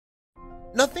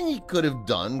Nothing he could have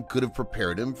done could have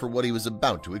prepared him for what he was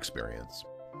about to experience.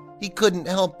 He couldn't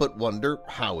help but wonder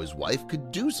how his wife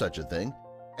could do such a thing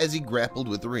as he grappled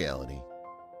with the reality.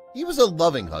 He was a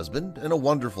loving husband and a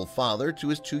wonderful father to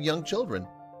his 2 young children.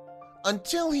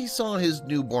 Until he saw his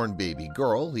newborn baby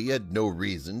girl, he had no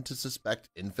reason to suspect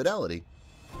infidelity.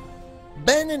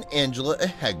 Ben and Angela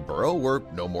Ehegborough were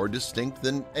no more distinct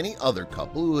than any other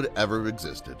couple who had ever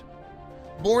existed.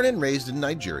 Born and raised in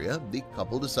Nigeria, the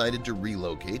couple decided to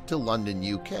relocate to London,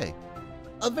 UK,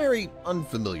 a very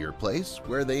unfamiliar place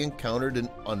where they encountered an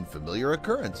unfamiliar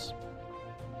occurrence.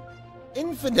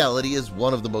 Infidelity is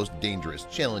one of the most dangerous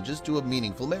challenges to a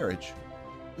meaningful marriage.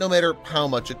 No matter how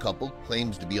much a couple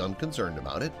claims to be unconcerned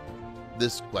about it,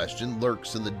 this question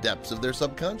lurks in the depths of their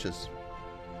subconscious.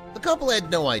 The couple had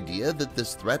no idea that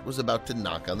this threat was about to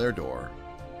knock on their door.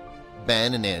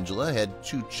 Ben and Angela had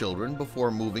 2 children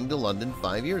before moving to London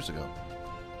 5 years ago.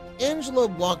 Angela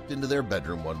walked into their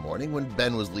bedroom one morning when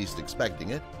Ben was least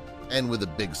expecting it, and with a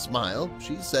big smile,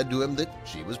 she said to him that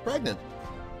she was pregnant.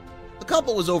 The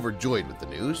couple was overjoyed with the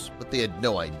news, but they had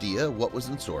no idea what was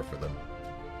in store for them.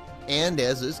 And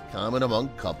as is common among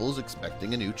couples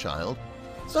expecting a new child,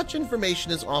 such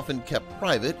information is often kept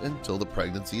private until the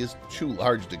pregnancy is too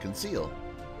large to conceal.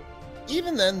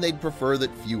 Even then, they'd prefer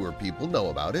that fewer people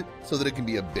know about it so that it can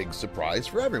be a big surprise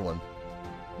for everyone.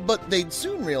 But they'd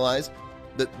soon realize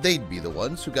that they'd be the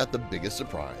ones who got the biggest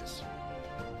surprise.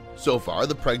 So far,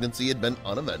 the pregnancy had been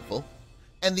uneventful,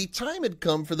 and the time had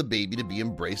come for the baby to be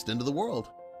embraced into the world.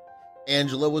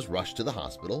 Angela was rushed to the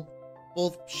hospital.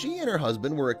 Both she and her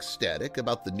husband were ecstatic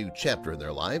about the new chapter in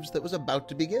their lives that was about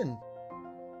to begin.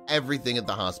 Everything at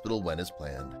the hospital went as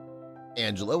planned.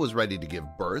 Angela was ready to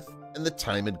give birth, and the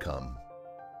time had come.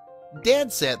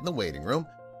 Dad sat in the waiting room,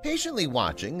 patiently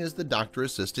watching as the doctor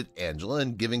assisted Angela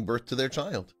in giving birth to their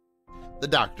child. The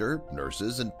doctor,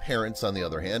 nurses, and parents, on the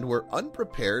other hand, were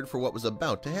unprepared for what was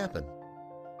about to happen.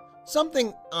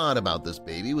 Something odd about this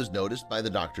baby was noticed by the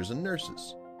doctors and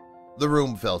nurses. The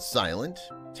room fell silent,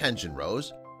 tension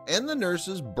rose, and the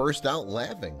nurses burst out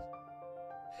laughing.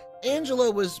 Angela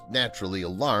was naturally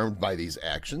alarmed by these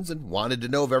actions and wanted to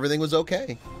know if everything was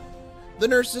okay. The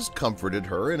nurses comforted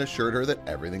her and assured her that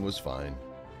everything was fine,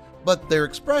 but their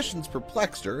expressions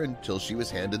perplexed her until she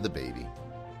was handed the baby.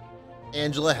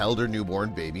 Angela held her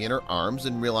newborn baby in her arms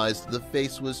and realized the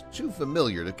face was too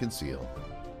familiar to conceal.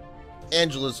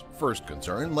 Angela's first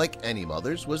concern, like any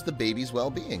mother's, was the baby's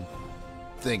well-being.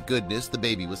 Thank goodness the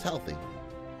baby was healthy.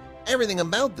 Everything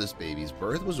about this baby's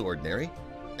birth was ordinary,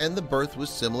 and the birth was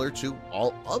similar to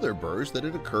all other births that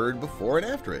had occurred before and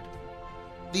after it.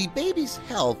 The baby's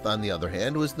health, on the other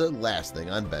hand, was the last thing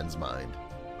on Ben's mind.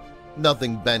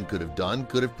 Nothing Ben could have done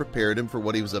could have prepared him for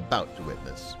what he was about to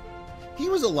witness. He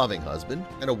was a loving husband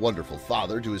and a wonderful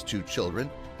father to his 2 children.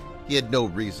 He had no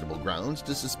reasonable grounds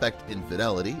to suspect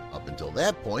infidelity up until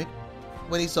that point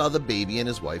when he saw the baby in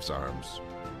his wife's arms.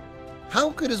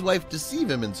 How could his wife deceive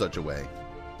him in such a way?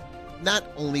 Not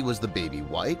only was the baby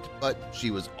white, but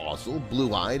she was also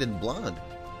blue-eyed and blonde.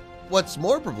 What's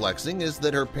more perplexing is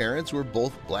that her parents were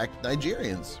both black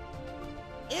Nigerians.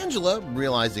 Angela,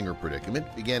 realizing her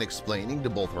predicament, began explaining to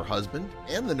both her husband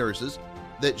and the nurses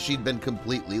that she'd been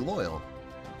completely loyal.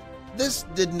 This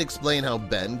didn't explain how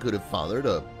Ben could have fathered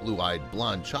a blue-eyed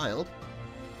blonde child.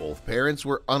 Both parents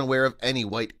were unaware of any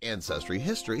white ancestry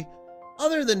history,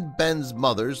 other than Ben's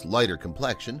mother's lighter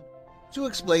complexion, to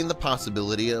explain the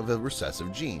possibility of a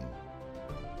recessive gene.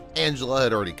 Angela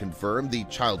had already confirmed the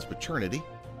child's paternity.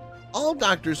 All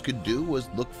doctors could do was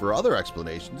look for other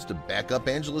explanations to back up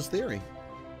Angela's theory.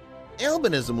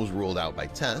 Albinism was ruled out by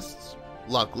tests.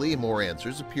 Luckily, more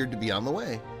answers appeared to be on the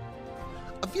way.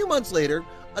 A few months later,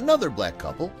 another black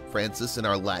couple, Francis and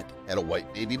Arlette, had a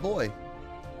white baby boy.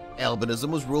 Albinism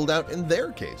was ruled out in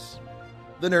their case.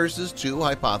 The nurses, too,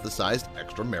 hypothesized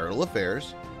extramarital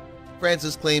affairs.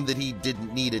 Francis claimed that he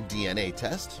didn't need a DNA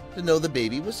test to know the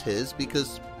baby was his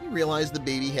because he realized the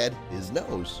baby had his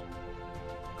nose.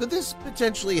 Could this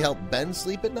potentially help Ben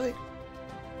sleep at night?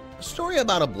 A story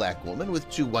about a black woman with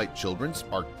 2 white children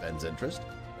sparked Ben's interest.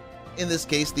 In this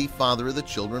case, the father of the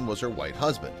children was her white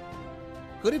husband.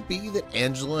 Could it be that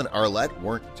Angela and Arlette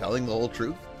weren't telling the whole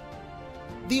truth?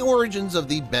 The origins of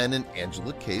the Ben and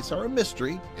Angela case are a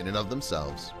mystery in and of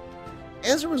themselves.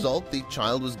 As a result, the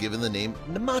child was given the name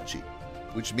Namachi,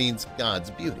 which means God's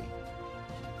beauty.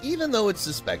 Even though it's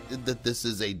suspected that this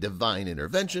is a divine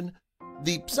intervention,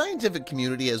 the scientific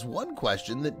community has one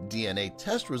question that DNA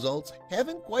test results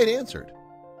haven't quite answered.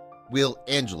 Will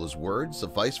Angela's word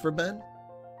suffice for Ben?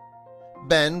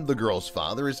 Ben, the girl's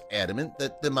father, is adamant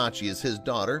that Namachi is his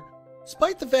daughter,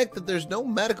 despite the fact that there's no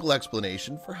medical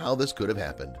explanation for how this could have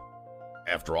happened.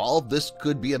 After all, this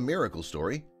could be a miracle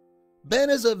story. Ben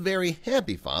is a very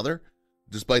happy father,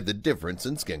 despite the difference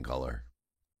in skin color.